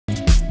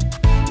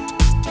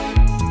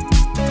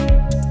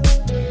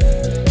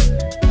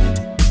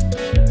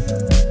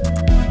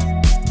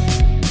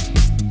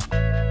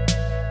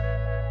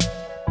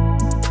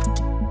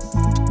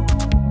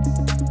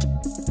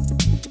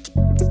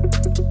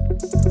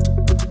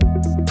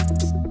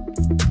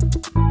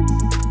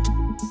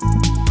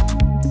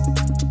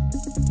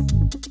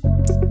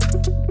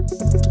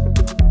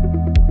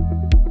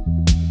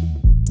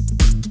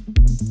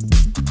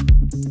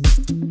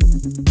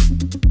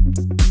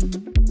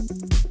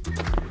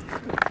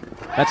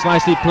That's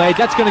nicely played.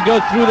 That's going to go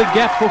through the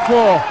gap for 4.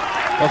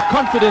 A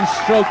confident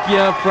stroke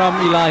here from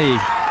Ilahi.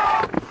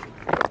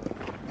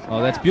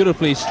 Oh, that's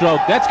beautifully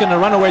stroked. That's going to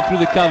run away through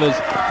the covers.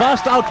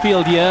 Fast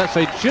outfield here, so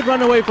it should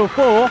run away for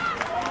 4.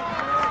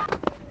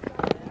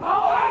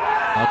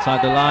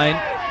 Outside the line.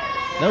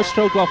 No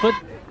stroke offered.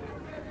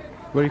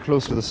 Very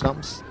close to the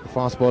stumps, the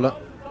fast bowler.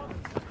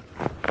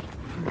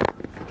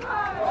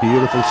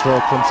 Beautiful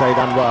stroke from Said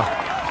Anwar.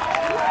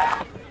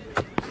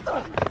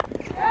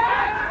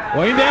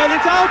 Going there,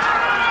 it's out.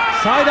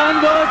 Said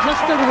Anwar,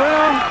 just a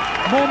rare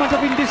moment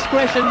of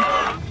indiscretion.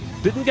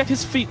 Didn't get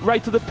his feet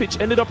right to the pitch,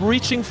 ended up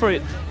reaching for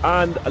it,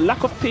 and a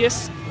lack of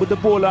pace with the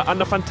bowler and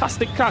a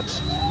fantastic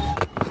catch.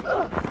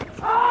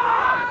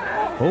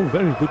 Oh,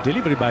 very good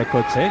delivery by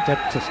Coach.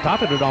 That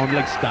started around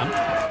leg stump.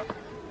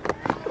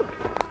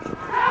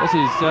 This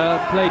is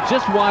played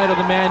just wide of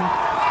the man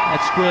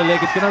at square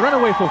leg. It's going to run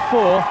away for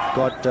 4.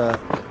 Got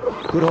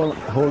good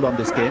hold on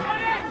this game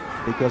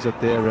because of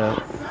their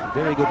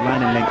very good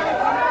line and length.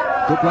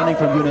 Good running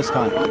from Yunus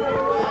Khan.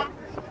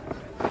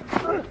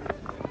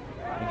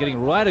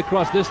 Getting right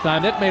across this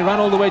time. That may run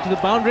all the way to the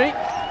boundary.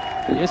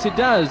 Yes, it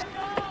does.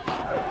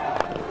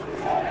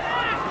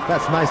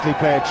 That's nicely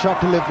played. Shot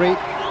delivery.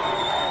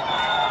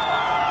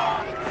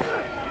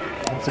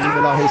 And Salim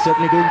Ilahi is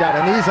certainly doing that,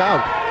 and he's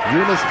out.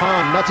 Yunus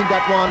Khan nudging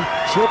that one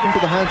straight into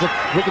the hands of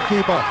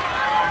wicketkeeper.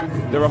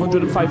 They're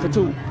 105 for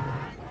 2.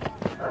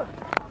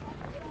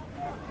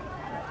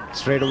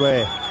 Straight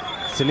away,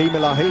 Salim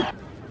Ilahi.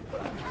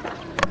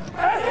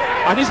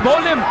 And he's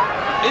bowled him.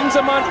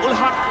 Inzaman ul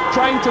Haq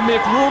trying to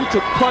make room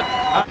to cut.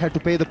 Had to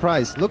pay the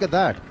price. Look at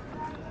that.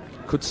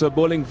 Kutsa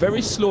bowling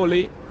very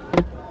slowly,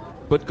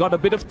 but got a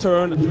bit of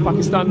turn.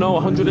 Pakistan now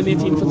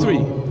 118 for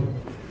 3.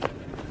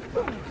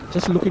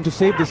 Just looking to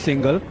save the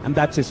single, and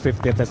that's his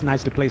 50th. That's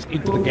nicely placed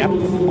into the gap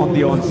on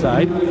the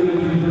onside.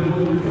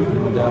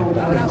 And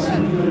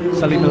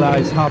Salim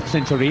Ilahi's half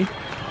century.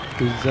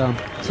 He's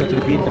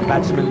certainly been the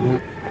batsman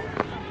who.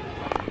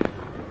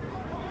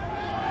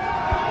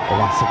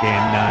 Once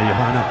again,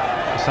 Johanna.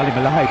 Salim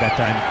Ilahi that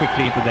time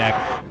quickly into the act.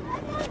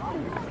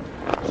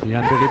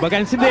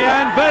 Against in the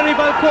end, very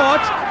well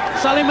caught.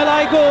 Salim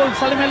Ilahi goes.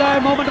 Salim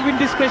Ilahi, moment of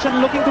indiscretion,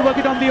 looking to work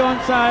it on the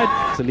onside.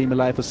 Salim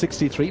Ilahi for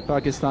 63,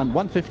 Pakistan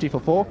 150 for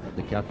 4.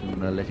 The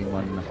captain letting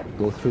one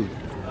go through.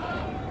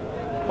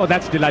 Oh,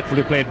 that's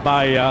delightfully played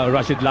by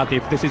Rashid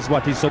Latif. This is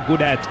what he's so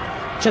good at.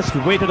 Just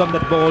waited on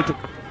that ball.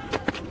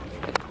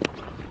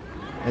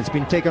 It's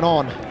been taken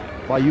on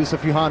by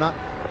Yusuf Yuhana.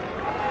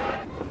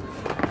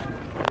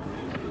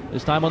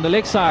 This time on the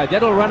leg side.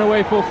 That'll run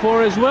away for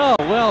 4 as well.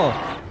 Well.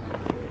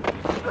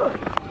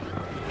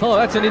 Oh,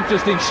 that's an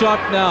interesting shot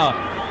now.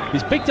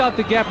 He's picked out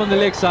the gap on the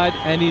leg side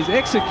and he's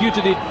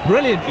executed it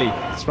brilliantly.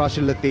 It's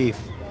Rashid Latif.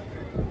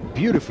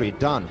 Beautifully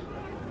done.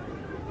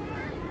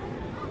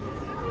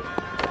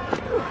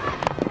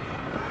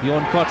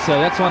 Bjorn Kotzer,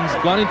 that one's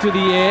gone into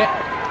the air.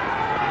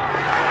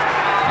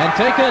 And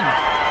taken.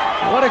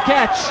 What a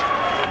catch.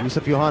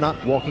 Yusuf Yuhana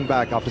walking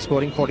back after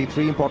scoring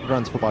 43 important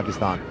runs for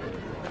Pakistan.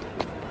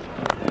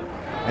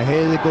 And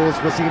here goes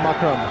Wasim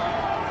Akram.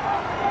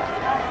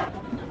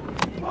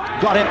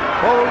 Got him.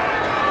 Oh,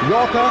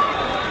 Yorker.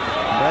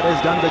 That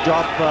has done the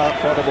job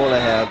for the bowler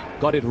here.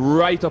 Got it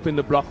right up in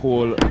the block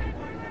hole.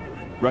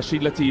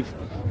 Rashid Latif,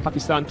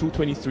 Pakistan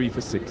 223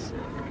 for 6.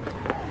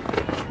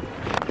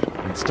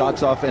 It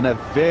starts off in a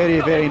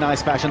very, very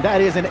nice fashion.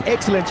 That is an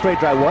excellent straight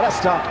drive. What a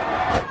start.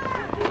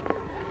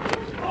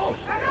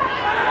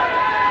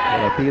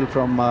 An appeal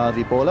from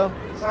the bowler.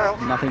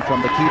 Nothing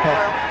from the keeper.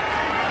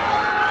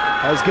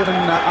 Has given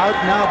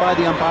out now by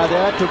the umpire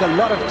there. Took a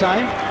lot of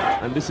time.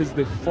 And this is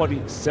the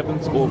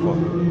 47th over.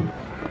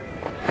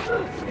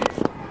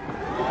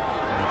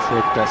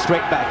 That's it,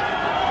 straight back.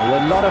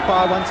 A lot of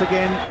power once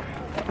again.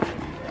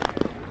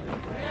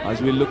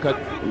 As we look at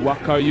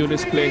Waqar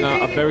Yunus playing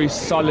a very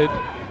solid.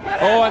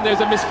 Oh, and there's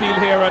a misfield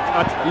here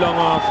at long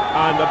off,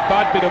 and a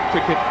bad bit of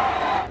cricket.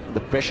 The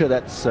pressure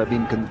that's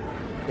been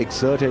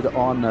exerted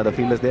on the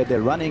fielders there.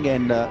 They're running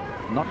and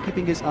not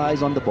keeping his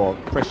eyes on the ball.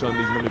 Pressure on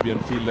these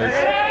Namibian fielders.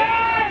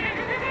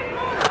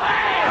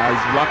 As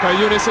Waqar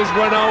Yunus has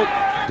run out.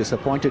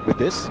 Disappointed with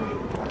this.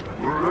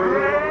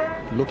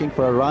 Looking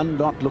for a run,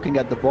 not looking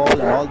at the ball,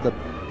 and all the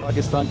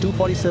Pakistan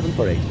 247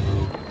 for 8.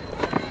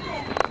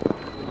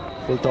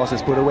 Full toss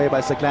is put away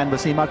by Saklan.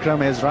 Wasim Akram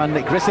has run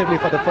aggressively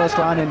for the first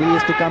run, and he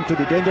is to come to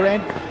the danger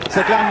end.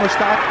 Saklan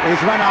Mushtaq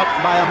is run out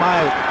by a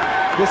mile.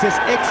 This is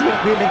excellent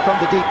fielding from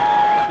the deep.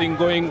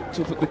 Going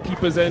to the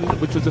keeper's end,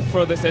 which was the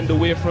furthest end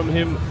away from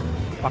him.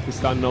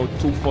 Pakistan now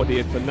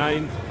 248 for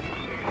 9.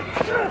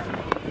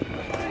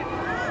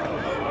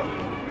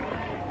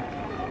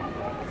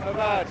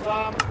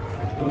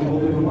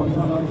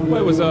 Well,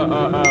 it was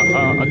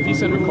a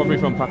decent recovery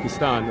from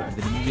Pakistan.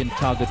 The Namibian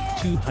target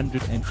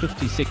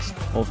 256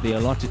 of their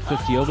allotted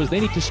 50 overs.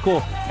 They need to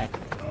score.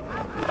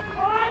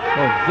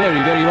 Oh, very,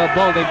 very well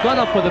bowled. They've gone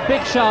up for the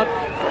big shout.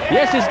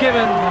 Yes is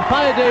given.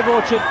 Umpire Dave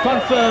Orchard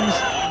confirms.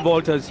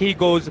 Walters, he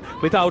goes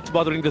without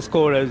bothering the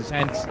scorers.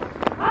 And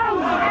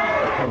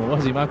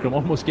Wasim Akram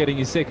almost getting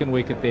his second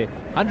wicket there.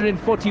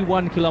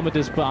 141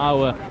 kilometers per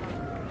hour.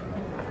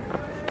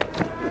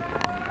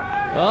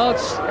 Oh,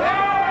 it's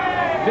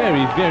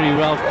very, very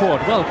well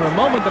caught. Well, for a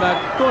moment that I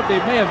thought they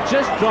may have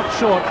just dropped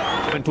short.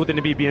 And to the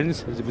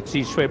Namibians, as you would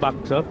see Shoaib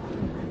Akhtar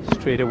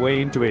straight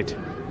away into it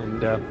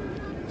and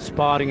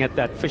sparring at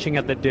that, fishing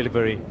at that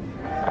delivery.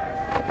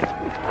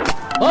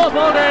 Oh,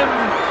 bowled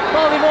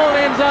him all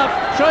ends up.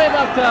 Shoaib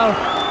Akhtar,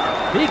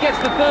 he gets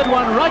the third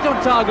one right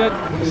on target.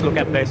 Just look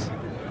at this.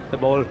 The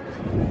ball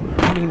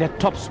coming at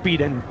top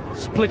speed and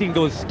splitting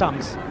those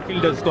stumps.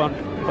 Fielder's gone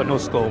for no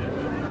score.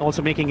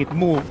 Also making it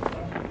move.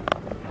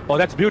 Oh,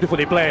 that's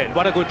beautifully played.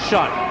 What a good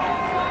shot.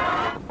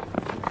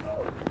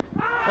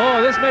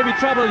 Oh, this may be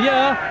trouble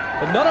here.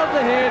 But not on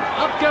the head.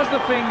 Up goes the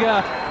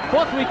finger.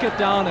 Fourth wicket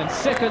down and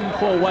second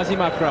for Wasim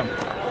Akram.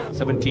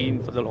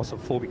 17 for the loss of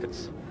 4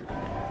 wickets.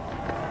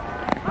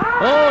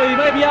 Oh, he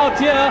may be out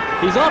here.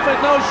 He's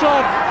offered no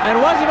shot. And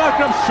Wasim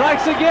Akram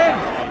strikes again.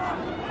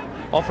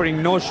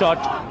 Offering no shot,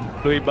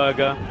 Louis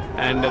Berger,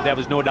 and there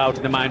was no doubt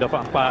in the mind of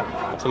umpire.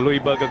 So Louis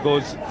Berger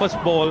goes first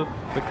ball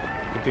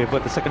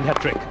with the second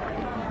hat-trick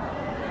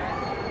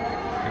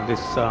in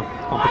this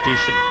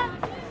competition.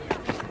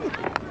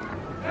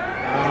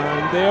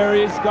 And there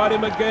he's got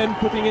him again,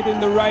 putting it in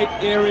the right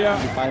area.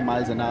 5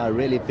 miles an hour,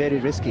 really very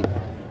risky.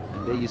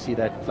 And there you see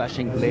that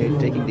flashing blade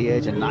taking the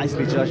edge, and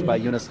nicely judged by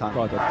Yunus Khan.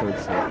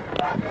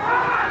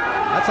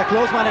 That's a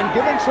close one and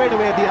given straight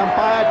away. The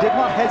umpire did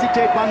not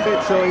hesitate one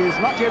bit, so he's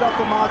not yet off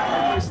the mark.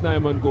 Chris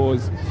Nyman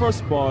goes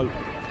first ball.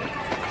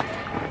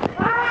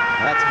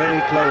 That's very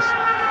close.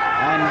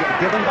 And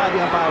given by the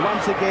umpire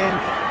once again.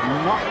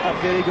 Not a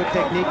very good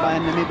technique by a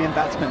Namibian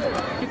batsman.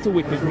 Get to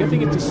wicket,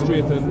 getting it to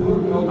straighten,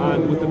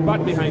 and with the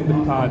bat behind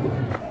the pad.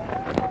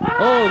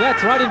 Oh,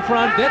 that's right in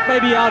front. That may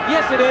be out.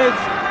 Yes, it is.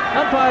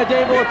 Umpire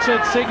Dave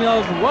Orchard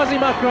signals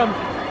Wasim Akram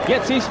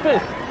gets his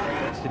fifth.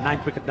 It's the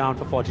 9th wicket down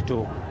for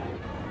 42.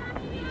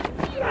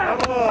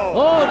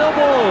 Oh, no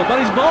ball, but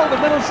he's bowled the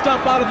middle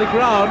stump out of the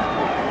ground.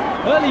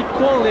 Early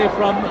call there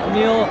from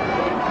Neil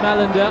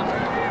Malander.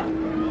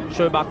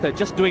 Shoaib Akhtar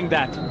just doing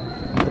that.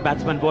 The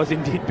batsman was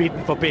indeed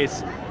beaten for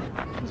pace.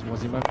 There's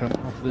Wasim Akram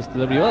after this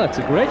delivery. Oh, that's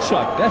a great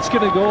shot. That's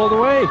going to go all the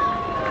way.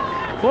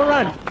 4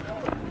 run.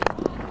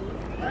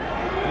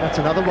 That's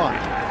another one.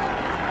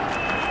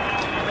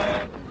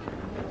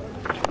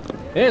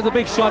 Here's the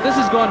big shot. This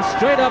has gone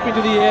straight up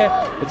into the air.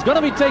 It's going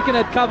to be taken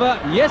at cover.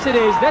 Yes, it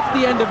is. That's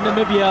the end of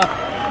Namibia.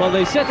 Well,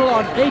 they settle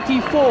on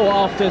 84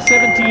 after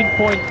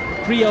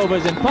 17.3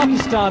 overs. And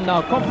Pakistan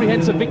now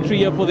comprehensive victory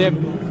here for them.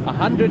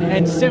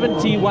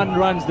 171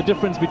 runs, the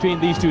difference between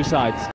these two sides.